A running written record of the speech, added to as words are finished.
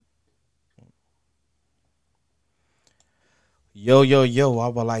Yo, yo, yo, I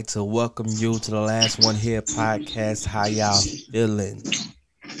would like to welcome you to the Last One Here podcast. How y'all feeling?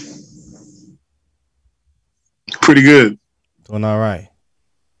 Pretty good. Doing all right.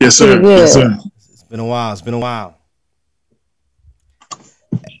 Yes, Pretty sir. Yes, good. sir. It's been a while. It's been a while.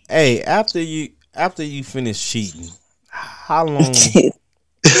 Hey, after you finish cheating, how long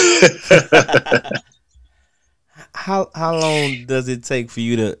how long does it take for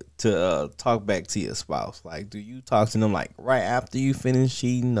you to talk back to your spouse? Like, do you talk to them like right after you finish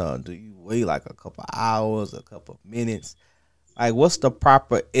cheating, or do you wait like a couple hours, a couple minutes? Like, what's the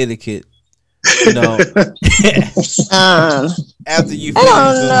proper etiquette? You know, Um, after you I finish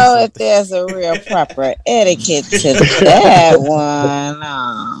don't doing know if something. there's a real proper etiquette to that one.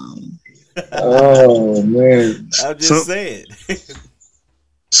 Oh man. I'm just Some saying.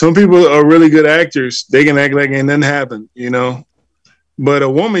 some people are really good actors. They can act like ain't nothing happened. But a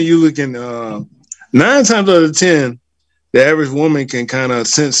woman, you looking 9 times out of 10, the average woman can kind of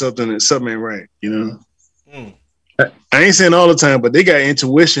sense something ain't right. Mm. I ain't saying all the time, but they got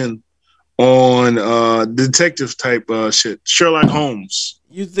intuition on detective type shit. Sherlock Holmes.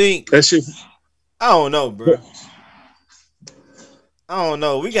 You think? That shit. I don't know, bro. I don't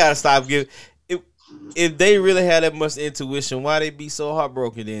know. We gotta stop giving. If they really had that much intuition, why they be so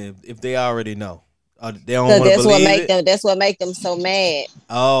heartbroken? Then if they already know, they don't Because want to that's what believe make it. them. That's what make them so mad.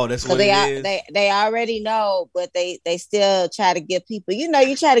 Oh, that's Because what it they are is. they already know, but they still try to give people. You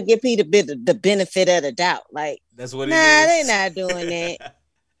try to give people the benefit of the doubt. Like, That's what nah, it they is. not doing that,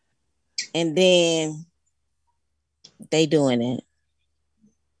 and then they doing it.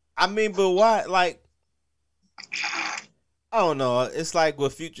 I mean, but why? Like, I don't know. It's like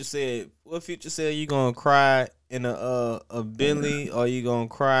what Future said. What Future said? You gonna cry in a Bentley, or you gonna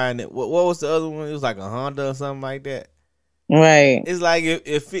cry in it? What was the other one? It was like a Honda or something like that. Right. It's like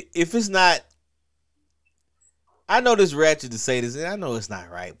if it's not. I know this ratchet to say this, and I know it's not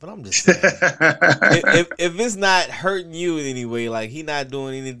right, but I'm just saying. If it's not hurting you in any way, like he not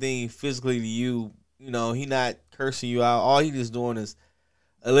doing anything physically to you, he not cursing you out. All he just doing is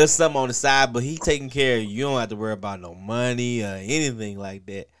a little something on the side, but he taking care of you. You don't have to worry about no money or anything like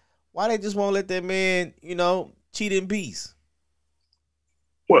that. Why they just won't let that man, cheat in peace?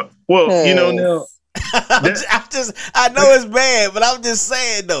 well, now Cause that I know it's bad, but I'm just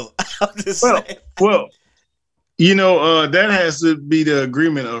saying though. I'm just well, saying. well, that has to be the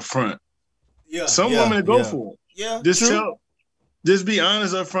agreement up front. Yeah, Some yeah, women go yeah, for it. yeah. Just True. tell, just be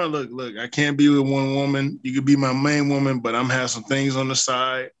honest up front. Look, I can't be with one woman. You could be my main woman, but I'm have some things on the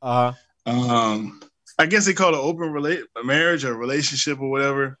side. Uh huh. Um, I guess they call it a marriage or relationship or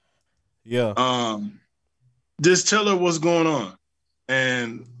whatever. Yeah. Um, just tell her what's going on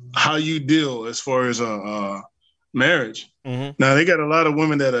and how you deal as far as marriage. Mm-hmm. Now they got a lot of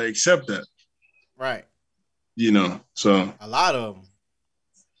women that accept that, Right. So A lot of them.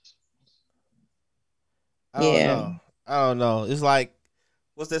 I don't yeah. know. I don't know. It's like,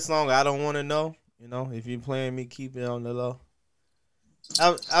 what's that song? I don't want to know. If you're playing me, keep it on the low. I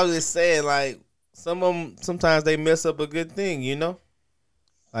was just saying, like, some of them sometimes they mess up a good thing.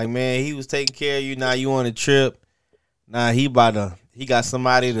 Like, man, he was taking care of you. Now you on a trip. Now he got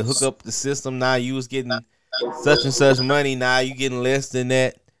somebody to hook up the system. Now you was getting such and such money. Now you getting less than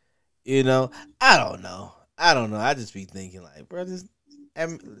that. You know. I don't know. I don't know. I just be thinking like, bro, just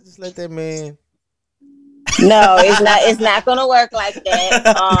let that man. No, it's not. It's not gonna work like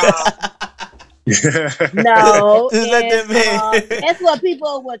that. No, Just let and that man. that's what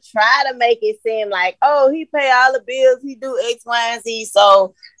people would try to make it seem like. Oh, he pay all the bills, he do X, Y, and Z,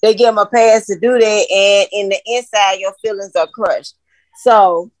 so they give him a pass to do that. And in the inside, your feelings are crushed.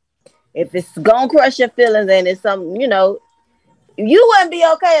 So if it's gonna crush your feelings, and it's something, you wouldn't be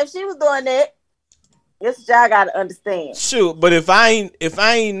okay if she was doing that. This is what y'all gotta understand. Shoot, but if I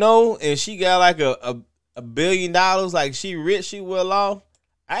ain't know and she got like a $1 billion, like she rich, she well off,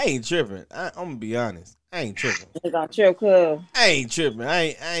 I ain't tripping. I'm gonna be honest. I ain't tripping. You gonna trip, cuz. I ain't tripping.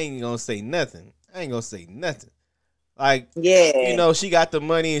 I ain't gonna say nothing. I ain't gonna say nothing. Like, Yeah. she got the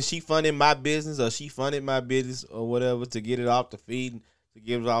money and she funded my business, or she funded my business or whatever to get it off the feed, to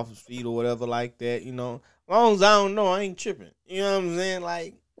get it off the feed or whatever like that. As long as I don't know, I ain't tripping. You know what I'm saying?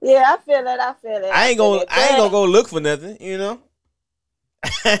 Like, Yeah, I feel it. I feel it. I I ain't feel gonna it. I ain't gonna go look for nothing. I ain't gonna,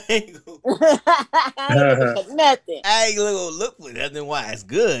 I ain't looking for nothing. I ain't gonna go look for nothing. Why it's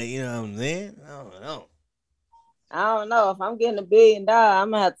good? You know what I'm saying? I don't know. I don't know. If I'm getting $1 billion,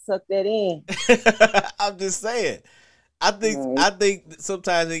 I'm gonna have to suck that in. I'm just saying. I think Mm. I think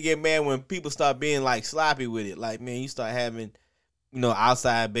sometimes they get mad when people start being like sloppy with it. Like, man, you start having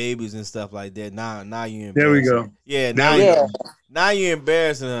outside babies and stuff like that. Now you there we embarrassing her. go. Yeah, There now we you go. now you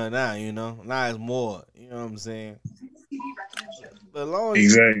embarrassing her. Now now it's more. You know what I'm saying? But as long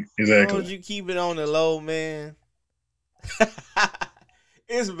as Exactly. you keep it on the low, man,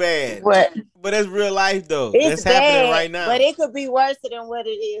 it's bad. What? But it's real life though. It's That's happening bad, right now. but it could be worse than what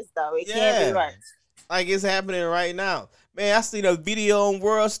it is, though. It can be Yeah, worse. like it's happening right now. Man, I seen a video on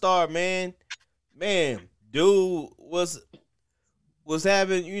World Star. Man, dude was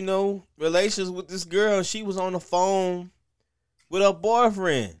having relations with this girl. And she was on the phone with her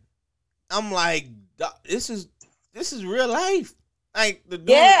boyfriend. I'm like, this is real life. Like the dude.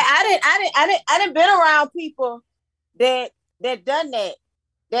 Yeah, I didn't been around people that done that.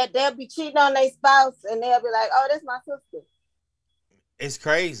 That they'll be cheating on their spouse and they'll be like, "Oh, that's my sister." It's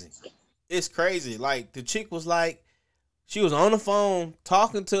crazy. It's crazy. Like the chick was like, she was on the phone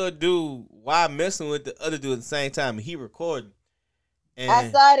talking to a dude while messing with the other dude at the same time. And he recording. And I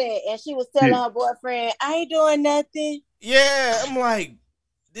saw that, and she was telling her boyfriend, "I ain't doing nothing." Yeah, I'm like,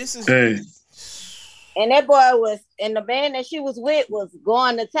 this is. Hey. And that boy and the band that she was with was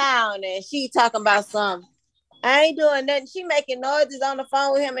going to town, and she talking about something. I ain't doing nothing. She making noises on the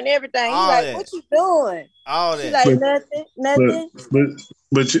phone with him and everything. He's like, that. "What you doing?" All that. She like, nothing.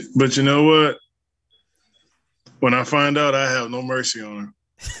 But you know what? When I find out, I have no mercy on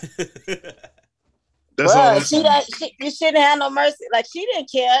her. That's all. You shouldn't have no mercy. Like she didn't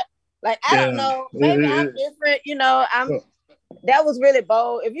care. Like I don't know. Maybe I'm different. That was really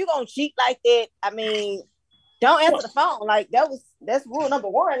bold. If you're gonna cheat like that, I mean, don't answer the phone. Like that's rule number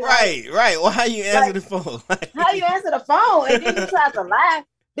one. Right. Why you answer the phone? How you answer the phone? And then you try to lie.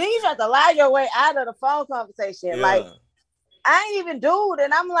 Then you try to lie your way out of the phone conversation. Yeah. Like I ain't even do it.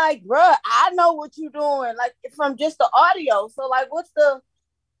 And I'm like, bruh, I know what you're doing. Like from just the audio. So like what's the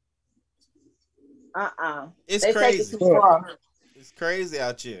It's crazy. It's crazy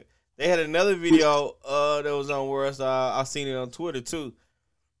out here. They had another video that was on Worldstar. I seen it on Twitter too.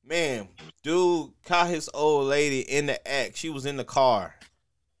 Man, dude caught his old lady in the act. She was in the car.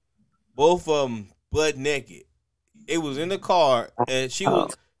 Both of them butt naked. It was in the car, and she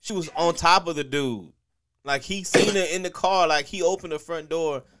was on top of the dude. Like he seen her in the car. Like he opened the front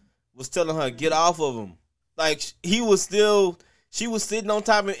door, was telling her get off of him. Like she was sitting on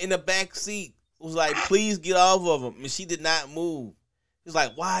top of him in the back seat. Was like, please get off of him. And she did not move. He was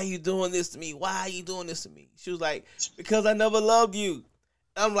like, why are you doing this to me? Why are you doing this to me? She was like, because I never loved you.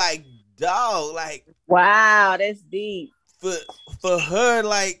 I'm like, dog, like, wow, that's deep. For her,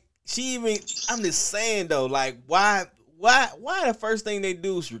 like, I'm just saying though, like, why the first thing they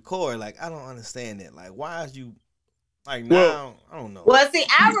do is record? Like, I don't understand that. Like, why is you like now? I don't know. Well, see,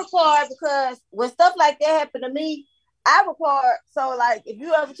 I record because when stuff like that happen to me, I record. So, like, if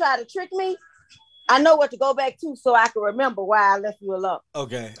you ever try to trick me, I know what to go back to so I can remember why I left you alone.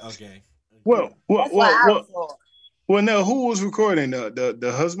 Okay. Well, now who was recording?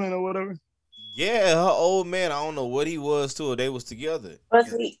 The husband or whatever? Yeah, her old man. I don't know what he was too. They was together. But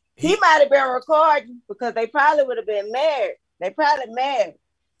see, he might have been recording because they probably would have been married. They probably married.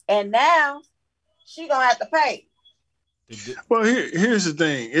 And now she gonna have to pay. Well, here's the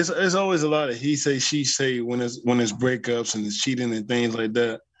thing. It's always a lot of he say, she say when it's breakups and it's cheating and things like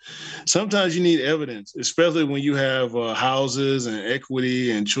that. Sometimes you need evidence, especially when you have houses and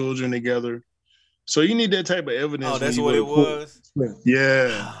equity and children together. So you need that type of evidence. Oh, that's what it was?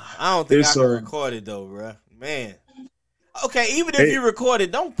 Yeah. I don't think I can record it, though, bro. Man. Okay, even if you record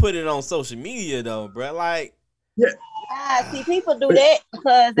it, don't put it on social media, though, bro. Like, yeah. See, people do that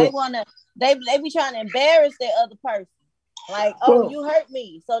because they want to, they be trying to embarrass their other person. Like, you hurt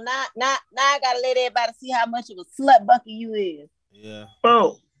me. So now I got to let everybody see how much of a slut bucket you is. Yeah.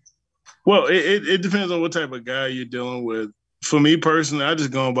 Well, it depends on what type of guy you're dealing with. For me personally, I just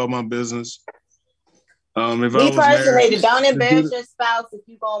go about my business. If me personally, don't embarrass your spouse if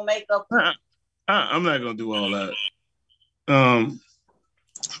you're gonna make up. I'm not gonna do all that.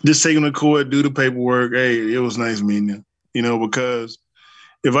 Just take them to court, do the paperwork. Hey, it was nice meeting you. Because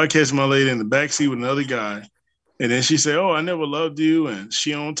if I catch my lady in the backseat with another guy, and then she say, "Oh, I never loved you," and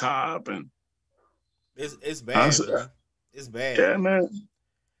she on top, and it's bad, bro. It's bad. Yeah, man.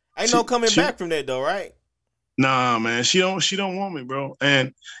 Ain't no coming back from that though, right? Nah, man. She don't want me, bro.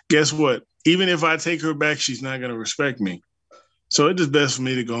 And guess what? Even if I take her back, she's not gonna respect me. So it's just best for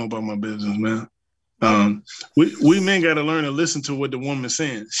me to go about my business, man. We men gotta learn to listen to what the woman's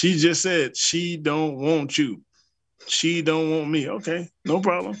saying. She just said she don't want you. She don't want me. Okay, no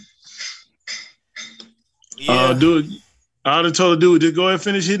problem. Yeah. Dude, I would have told her, dude, just go ahead and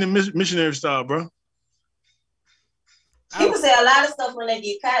finish hitting missionary style, bro. People say a lot of stuff when they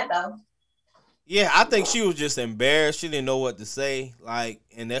get caught, though. Yeah, I think she was just embarrassed. She didn't know what to say. Like,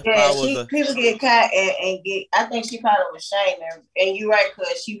 and that's Yeah, probably was people get caught and get. I think she probably was ashamed, and you're right,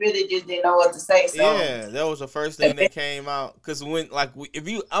 cause she really just didn't know what to say. So yeah, that was the first thing that came out. Cause when like if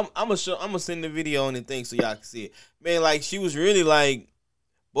you, I'm gonna send the video on and thing so y'all can see it. Man, like she was really like,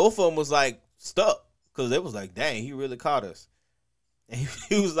 both of them was like stuck. Cause they was like, dang, he really caught us. And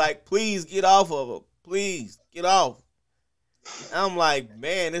he was like, please get off of her. Please get off. And I'm like,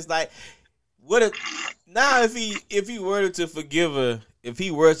 man, it's like, what if now if he were to forgive her, if he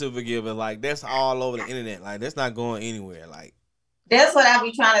were to forgive her, like that's all over the internet. Like that's not going anywhere. Like that's what I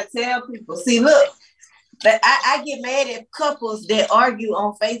be trying to tell people. See, look, I get mad at couples that argue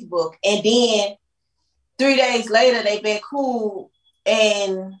on Facebook, and then 3 days later they been cool,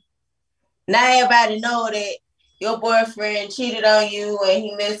 and now everybody know that your boyfriend cheated on you and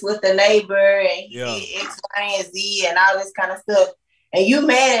he messed with the neighbor and he did X, Y, and Z and all this kind of stuff. And you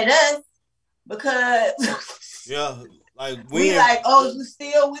mad at us because like we like, oh, you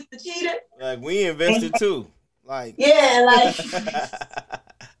still with the cheater? Like we invested too. Like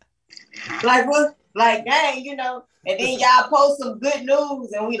like what? Like dang, you know. And then y'all post some good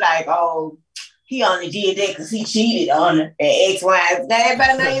news and we like, oh, he only did that because he cheated on her and X, Y, and Z. Now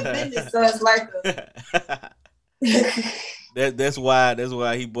everybody know your business, so it's like that's why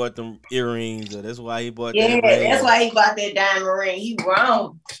he bought them earrings, or that's why he bought that ring. That's why he bought that diamond ring. He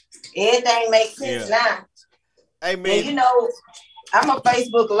wrong. Everything makes sense now. Hey man, and you know, I'm a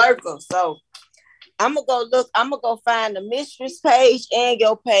Facebook lurker, so I'm gonna go look. I'm gonna go find the mistress page and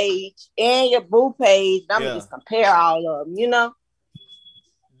your page and your boo page. I'm gonna just compare all of them. You know.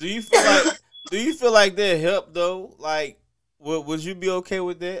 Do you feel like that helped though? Like, would you be okay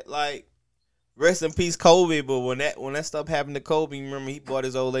with that? Like, rest in peace, Kobe. But when that stuff happened to Kobe, remember he bought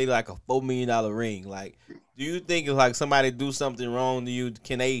his old lady like a $4 million ring. Like, do you think if like somebody do something wrong to you,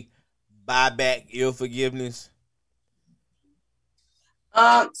 can they buy back your forgiveness?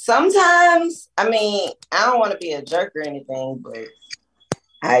 Sometimes, I mean, I don't want to be a jerk or anything, but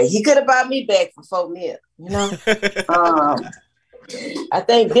he could have bought me back for $4 million. You know. I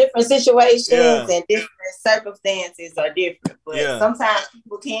think different situations and different circumstances are different, but sometimes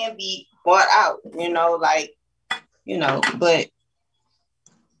people can be bought out, you know, like, you know, but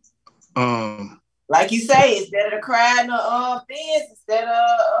like you say, it's better to cry in the fence instead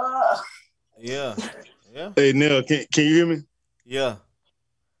of yeah. Hey Nell, can you hear me? Yeah.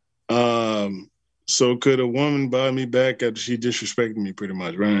 So could a woman buy me back after she disrespected me, pretty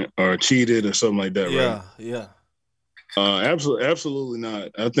much, right? Or cheated or something like that, right? Yeah. Absolutely not.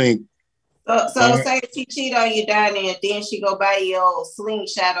 I think. So say she cheat on you down there, and then she go buy you old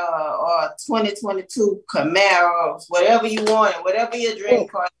slingshot or 2022 Camaro, whatever you want, whatever your dream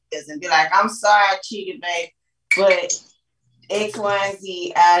car is, and be like, I'm sorry I cheated, babe, but X, Y, and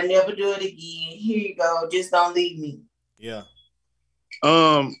Z, I'll never do it again. Here you go. Just don't leave me. Yeah.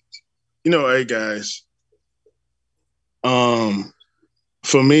 You know, hey guys.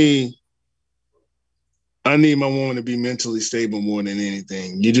 For me, I need my woman to be mentally stable more than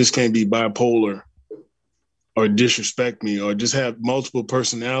anything. You just can't be bipolar or disrespect me or just have multiple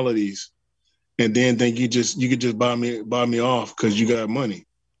personalities and then think you could just buy me off because you got money.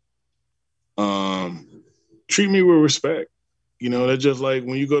 Treat me with respect. You know, that's just like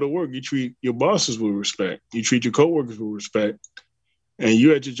when you go to work, you treat your bosses with respect. You treat your coworkers with respect. And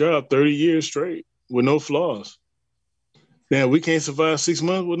you at your job 30 years straight with no flaws. Now, we can't survive 6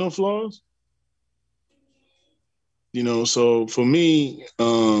 months with no flaws. You know, so for me,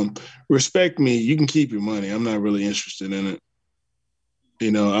 respect me. You can keep your money. I'm not really interested in it.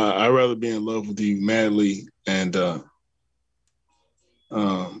 You know, I'd rather be in love with you madly and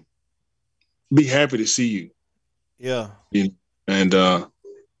be happy to see you. Yeah. You know? And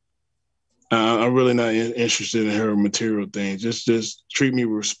I'm really not interested in her material things. Just treat me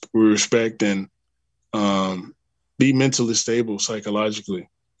with respect and be mentally stable psychologically.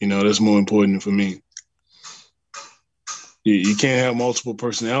 You know, that's more important for me. You can't have multiple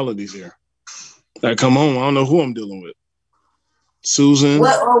personalities here. Like, come on, I don't know who I'm dealing with. Susan.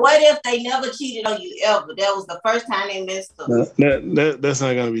 What if they never cheated on you ever? That was the first time they messed up. That's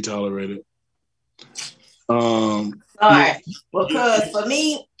not gonna be tolerated. All right, because for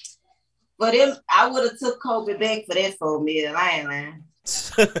me, for them, I would have took Kobe back for that $4 million. I ain't lying.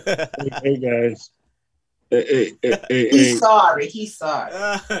 Hey guys. He's sorry. It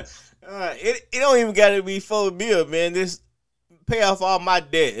don't even got to be $4 million, man. Just pay off all my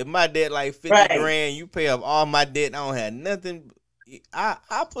debt. If my debt like 50 grand, you pay off all my debt. I don't have nothing. I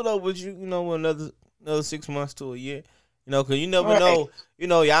put up with you, you know, another 6 months to a year, you know, because you never know. You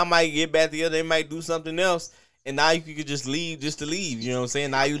know, y'all might get back together. They might do something else, and now you could just leave just to leave. You know what I'm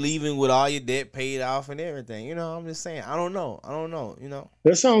saying? Now you leaving with all your debt paid off and everything. You know, I'm just saying. I don't know. You know,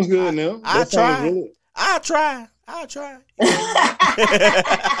 That sounds good, Neil. I That sounds try. really. I try. I try.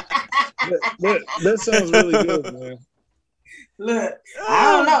 That sounds really good, man. Look,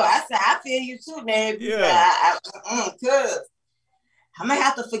 I don't know. I said I feel you too, man. Yeah. Cause I'm gonna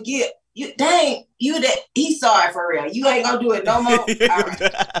have to forget you. Dang, you that he's sorry for real. You ain't gonna do it no more. All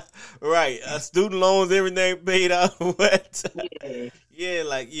right. Right. Student loans, everything paid off. What? Yeah. Yeah,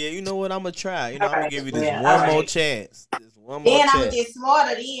 like you know what? I'm gonna try. You know, I'm gonna give you this Yeah, one more chance. This one more Then I'm chance. gonna get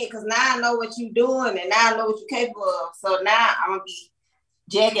smarter then, because now I know what you're doing and now I know what you're capable of. So now I'm gonna be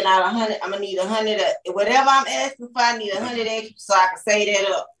jacking out 100. I'm gonna need 100. Whatever I'm asking for, I need 100 extra so I can say that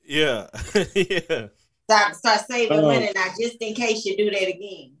up. Yeah. Yeah. So I can start saving money now, just in case you do that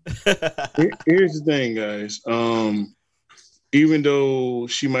again. Here's the thing, guys. Even though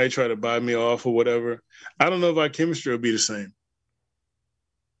she might try to buy me off or whatever, I don't know if our chemistry will be the same.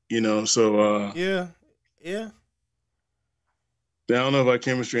 You know, so yeah. I don't know if our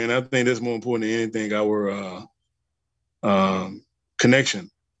chemistry, and I think that's more important than anything, our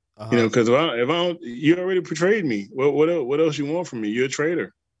connection. You know, because if I don't, you already portrayed me. What else you want from me? You're a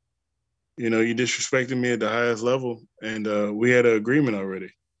traitor. You know, you disrespected me at the highest level, and we had an agreement already.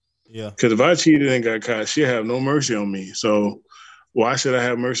 Yeah. Because if I cheated and got caught, she'd have no mercy on me. So why should I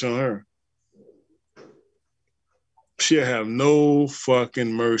have mercy on her? She'll have no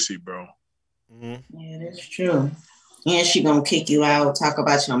fucking mercy, bro. Mm-hmm. Yeah, that's true. And she gonna kick you out, talk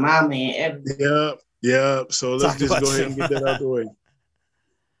about your mama and everything. Yep. So let's just go ahead and get that out the way.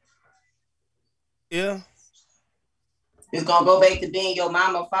 Yeah. It's gonna go back to being your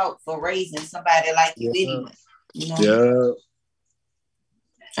mama's fault for raising somebody like you anyway. You know?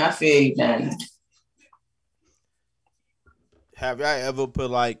 Yeah. I feel you, Dan. Have y'all ever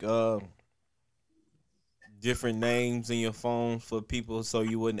put like different names in your phone for people so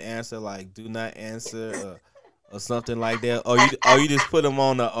you wouldn't answer, like do not answer or something like that, or you just put them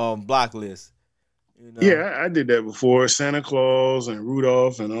on the block list? You know? Yeah, I did that before. Santa Claus and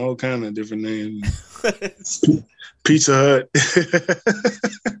Rudolph and all kind of different names. Pizza Hut.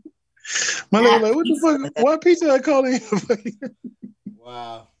 My lady like, what the fuck? Why Pizza Hut calling you?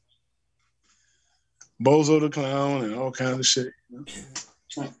 Wow. Bozo the Clown and all kinds of shit.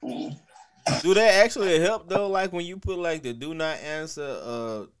 Do that actually help though? Like when you put like the do not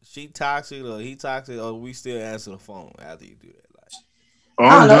answer, she toxic or he toxic, or we still answer the phone after you do that? Like,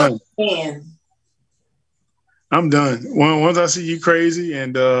 I'm done. I'm done. Once I see you crazy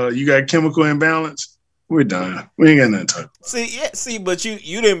and you got chemical imbalance, we're done. We ain't got nothing to talk about. See, but you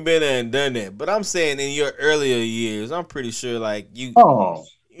didn't been there and done that. But I'm saying in your earlier years, I'm pretty sure like you. Oh,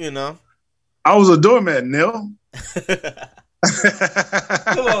 you know, I was a doormat, Neil.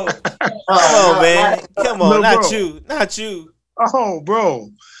 Come on, man. Come on, not you. Oh, bro.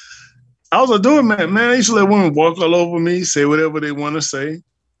 I was a doormat, man. I used to let women walk all over me, say whatever they want to say,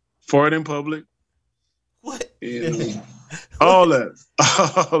 fart in public. What? Yeah. All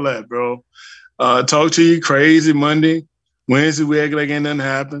that, bro. Talk to you crazy Monday. Wednesday, we act like ain't nothing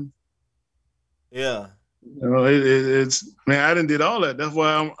happened. Yeah. You know, it's man, I done did all that. That's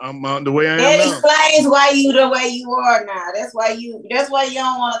why I'm the way I am now. That explains why you the way you are now. That's why you don't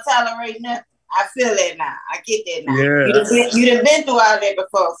want to tolerate nothing. I feel that now. I get that now. Yeah. You done been through all that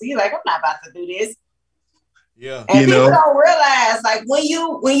before. So you're like, I'm not about to do this. Yeah. And people don't realize, like, when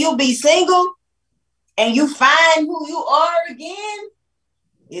you be single and you find who you are again,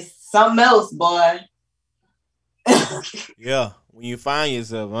 it's something else, boy. Yeah. When you find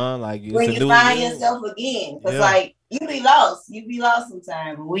yourself, huh? Like when you find yourself again, because like you be lost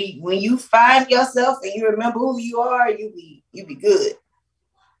sometimes. When you find yourself and you remember who you are, you be good.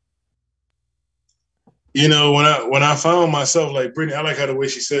 You know, when I found myself, like Brittany, I like how the way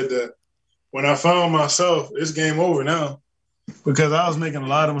she said that. When I found myself, it's game over now, because I was making a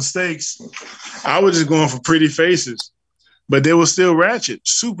lot of mistakes. I was just going for pretty faces, but they were still ratchet,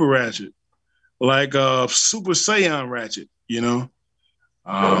 super ratchet, like Super Saiyan ratchet. You know,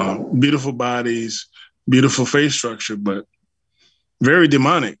 beautiful bodies, beautiful face structure, but very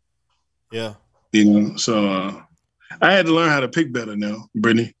demonic. Yeah. You know, so I had to learn how to pick better now,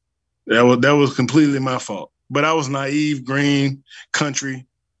 Brittany. That was completely my fault. But I was naive, green, country,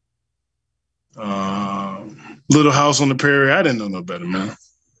 little house on the prairie. I didn't know no better, man.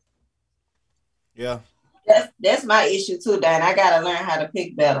 Yeah. That's my issue too, Dan. I gotta learn how to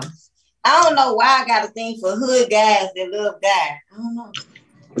pick better. I don't know why I got a thing for hood guys that love guys. I don't know.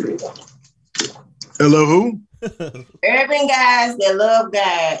 They love who? Urban guys that love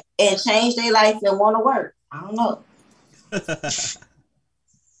God and change their life and want to work. I don't know.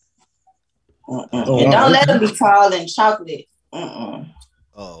 And don't let them be tall and chocolate. Oh.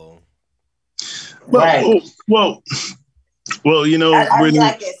 Right. Well, you know, I Brittany,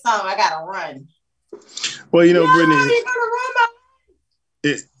 like that song. I gotta run. Well, you know, Brittany,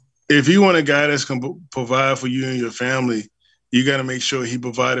 if you want a guy that's going to provide for you and your family, you got to make sure he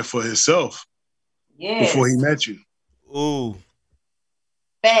provided for himself before he met you. Ooh.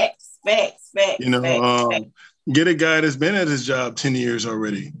 Facts. You know, get a guy that's been at his job 10 years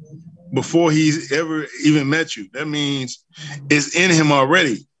already before he's ever even met you. That means it's in him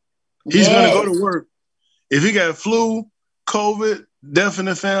already. He's going to go to work. If he got flu, COVID, death in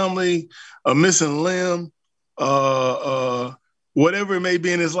the family, a missing limb, whatever it may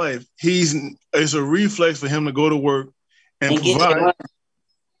be in his life, it's a reflex for him to go to work and provide.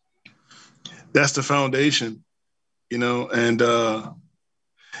 That's the foundation, you know, and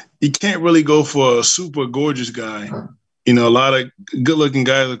you can't really go for a super gorgeous guy. You know, a lot of good-looking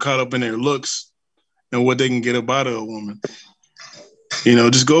guys are caught up in their looks and what they can get up out of a woman. You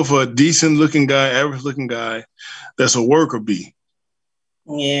know, just go for a decent-looking guy, average-looking guy that's a worker bee.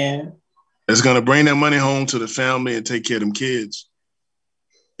 Yeah. That's going to bring that money home to the family and take care of them kids.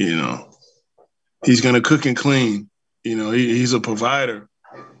 You know, he's going to cook and clean. You know, he's a provider.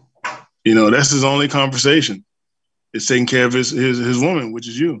 You know, that's his only conversation. It's taking care of his woman, which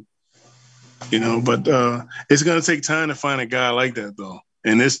is you. You know, but it's going to take time to find a guy like that, though.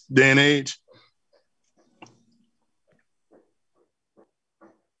 In this day and age.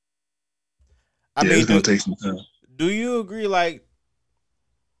 I mean, it's going to take some time. Do you agree, like,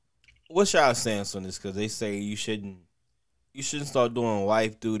 what's y'all stance on this? Because they say you shouldn't start doing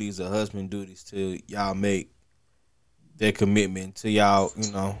wife duties or husband duties till y'all make their commitment, till y'all,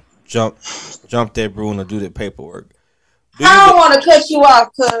 you know, jump that broom or do the paperwork. I don't want to cut you off,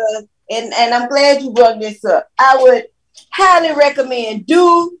 cuz, and I'm glad you brought this up. I would highly recommend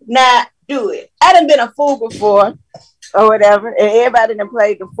do not do it. I done been a fool before or whatever, and everybody done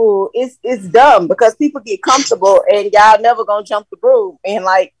played the fool. It's dumb because people get comfortable and y'all never gonna jump the broom. And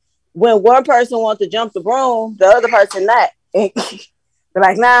like when one person wants to jump the broom, the other person not. And they're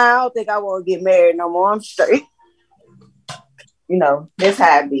like, nah, I don't think I want to get married no more. I'm straight. You know, that's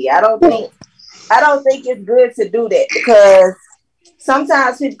how it be. I don't think it's good to do that because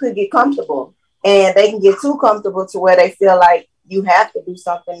sometimes people could get comfortable and they can get too comfortable to where they feel like you have to do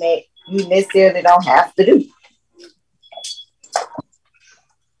something that you necessarily don't have to do.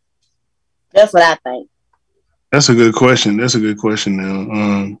 That's what I think. That's a good question. Now.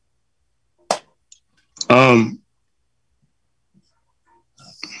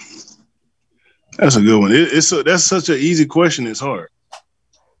 That's a good one. That's such an easy question. It's hard.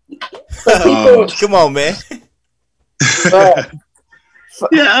 Come on, man.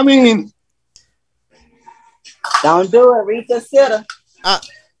 Yeah, I mean, don't do it. Reconsider. I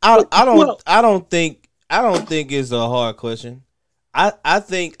don't think it's a hard question. I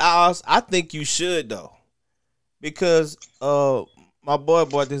think you should though, because my boy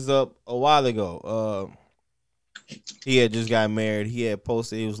brought this up a while ago. He had just got married. He had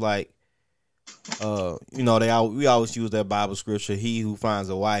posted. He was like, you know, we always use that Bible scripture. He who finds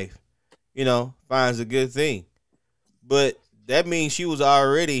a wife, you know, finds a good thing. But that means she was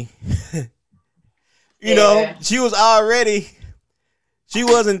already, you know, she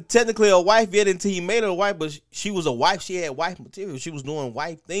wasn't technically a wife yet until he made her a wife, but she was a wife. She had wife material. She was doing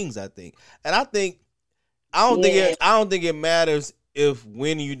wife things, I think. And I don't think it matters if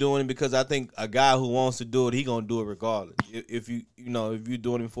when you doing it, because I think a guy who wants to do it, he gonna do it regardless. If you're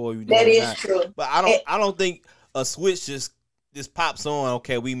doing it before you do that it, is not. true. But I don't think a switch just pops on.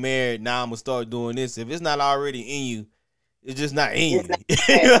 Okay, we married. Now I'm gonna start doing this. If it's not already in you, it's just not in you.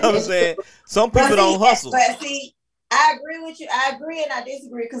 You know what I'm saying? Some people don't hustle. But see, I agree with you. I agree and I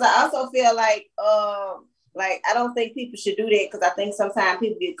disagree because I also feel like I don't think people should do that because I think sometimes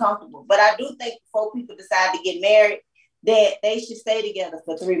people get comfortable. But I do think before people decide to get married, that they should stay together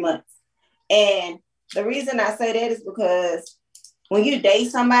for 3 months. And the reason I say that is because when you date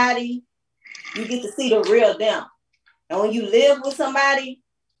somebody, you get to see the real them. And when you live with somebody,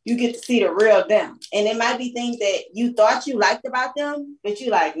 you get to see the real them. And it might be things that you thought you liked about them, but you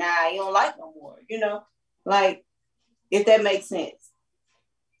like, nah, you don't like no more. You know, like if that makes sense.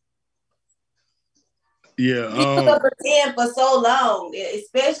 Yeah. People could pretend for so long,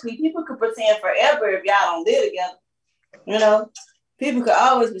 especially people could pretend forever if y'all don't live together. You know, people could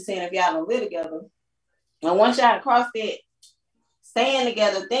always be saying if y'all don't live together. And once y'all cross that staying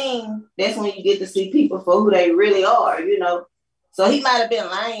together thing, that's when you get to see people for who they really are, you know. So he might have been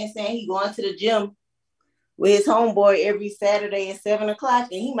lying saying he going to the gym with his homeboy every Saturday at 7:00, and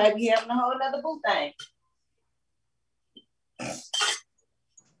he might be having a whole nother boo thing.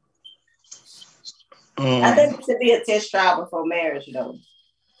 I think it should be a test trial before marriage, though.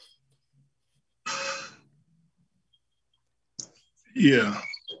 Yeah.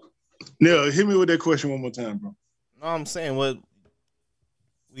 Now, hit me with that question one more time, bro. No, I'm saying what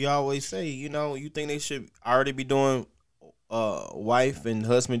we always say. You think they should already be doing wife and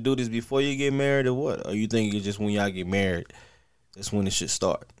husband duties before you get married, or what? Or you think it's just when y'all get married, that's when it should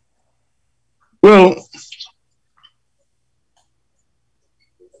start? Well,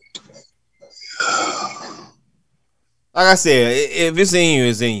 like I said, if it's in you,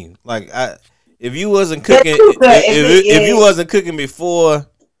 it's in you. If you wasn't cooking, if you wasn't cooking before,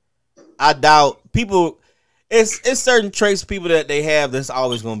 I doubt people. It's certain traits of people that they have that's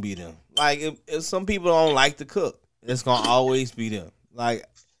always gonna be them. Like if some people don't like to cook, it's gonna always be them. Like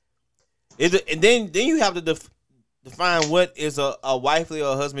and then you have to define what is a wifely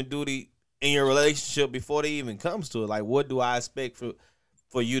or husband duty in your relationship before they even comes to it. Like, what do I expect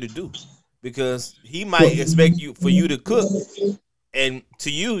for you to do? Because he might expect for you to cook, and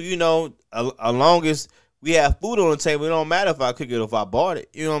to you, as long as we have food on the table, it don't matter if I cook it or if I bought it.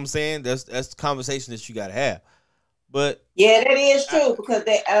 You know what I'm saying? That's the conversation that you gotta have. But yeah, that is true, because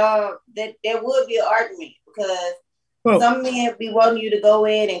that there would be an argument, because some men be wanting you to go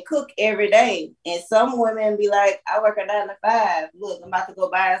in and cook every day, and some women be like, I work a 9 to 5. Look, I'm about to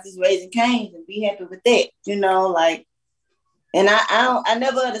go buy us this Raising Cane's and be happy with that. And I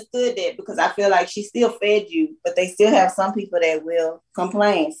never understood that, because I feel like she still fed you, but they still have some people that will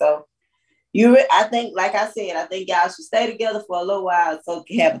complain. So I think, like I said, I think y'all should stay together for a little while so you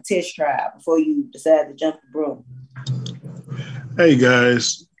can have a test trial before you decide to jump the broom. Hey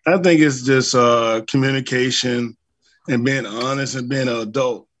guys, I think it's just communication and being honest and being an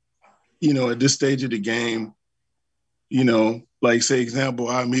adult. At this stage of the game, like say example,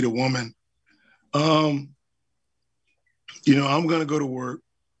 I meet a woman. I'm gonna go to work.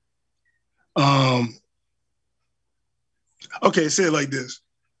 Okay, say it like this.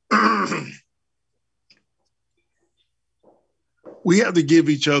 We have to give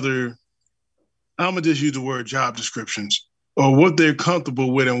each other, I'm gonna just use the word job descriptions, or what they're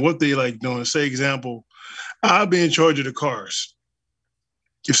comfortable with and what they like doing. Say example, I'll be in charge of the cars.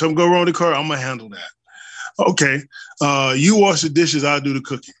 If something go wrong with the car, I'm gonna handle that. Okay, you wash the dishes, I'll do the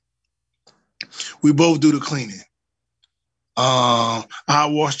cooking. We both do the cleaning. I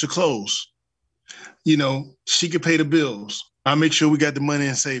wash the clothes. She can pay the bills. I make sure we got the money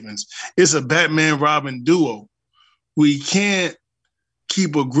in savings. It's a Batman Robin duo. We can't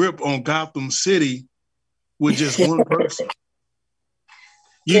keep a grip on Gotham City with just one person.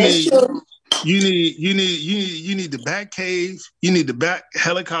 You need the Batcave. You need the Bat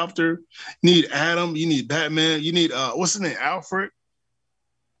helicopter. You need Adam. You need Batman. You need what's his name, Alfred.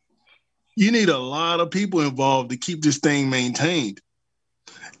 You need a lot of people involved to keep this thing maintained.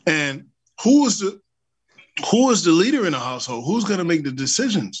 And who is the leader in the household? Who's going to make the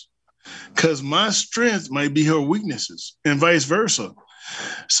decisions? Because my strength might be her weaknesses, and vice versa.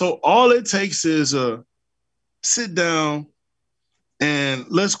 So all it takes is a sit down and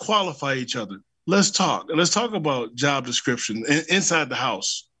let's qualify each other. Let's talk. And let's talk about job description inside the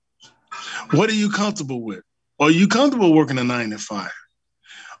house. What are you comfortable with? Are you comfortable working a 9 to 5?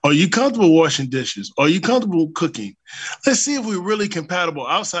 Are you comfortable washing dishes? Are you comfortable cooking? Let's see if we're really compatible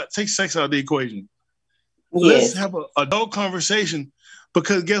outside. Take sex out of the equation. Yes. Let's have an adult conversation,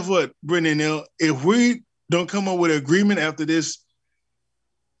 because guess what, Brittany and Neil, if we don't come up with an agreement after this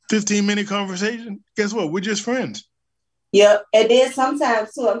 15-minute conversation, guess what? We're just friends. Yep. And then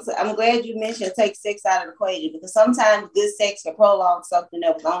sometimes, too, I'm glad you mentioned take sex out of the equation, because sometimes good sex can prolong something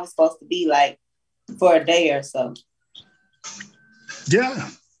that was only supposed to be like for a day or so. Yeah.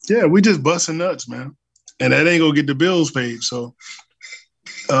 Yeah, we just busting nuts, man. And that ain't gonna get the bills paid. So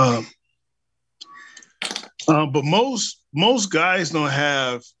but most guys don't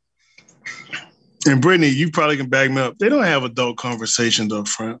have, and Brittany, you probably can back me up, they don't have adult conversations up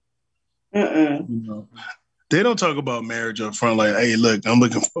front. They don't talk about marriage up front, like, hey, look, I'm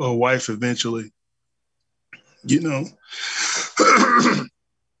looking for a wife eventually.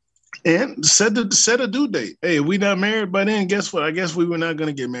 And set a due date. Hey, if we not married by then, guess what? I guess we were not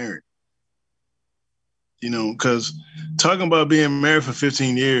going to get married. Because talking about being married for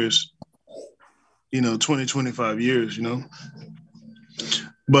 15 years, 20, 25 years,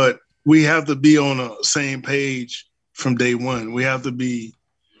 But we have to be on the same page from day one. We have to be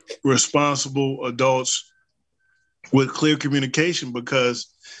responsible adults with clear communication,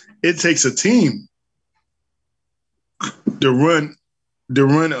 because it takes a team to run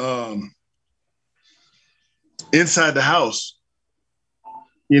inside the house,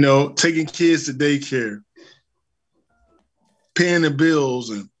 taking kids to daycare, paying the bills,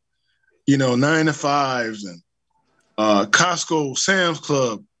 and 9 to 5s and Costco, Sam's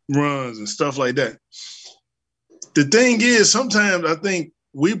Club runs and stuff like that. The thing is, sometimes I think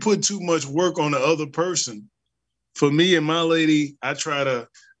we put too much work on the other person. For me and my lady, I try to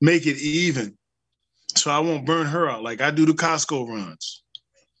make it even so I won't burn her out. Like I do the Costco runs.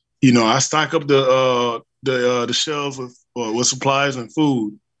 I stock up the shelves with supplies and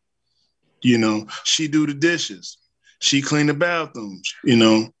food. She do the dishes. She clean the bathrooms.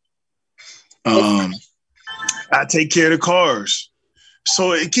 I take care of the cars.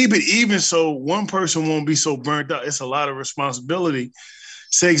 So keep it even so one person won't be so burnt out. It's a lot of responsibility.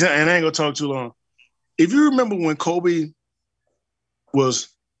 Say exactly, and I ain't gonna talk too long. If you remember when Kobe was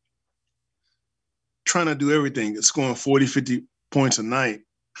trying to do everything, scoring 40, 50 points a night,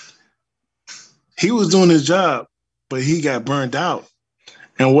 he was doing his job, but he got burned out.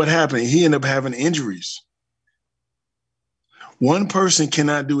 And what happened? He ended up having injuries. One person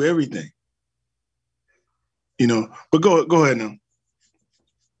cannot do everything. But go ahead now.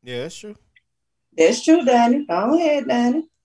 Yeah, that's true. That's true, Danny. Go ahead, Danny.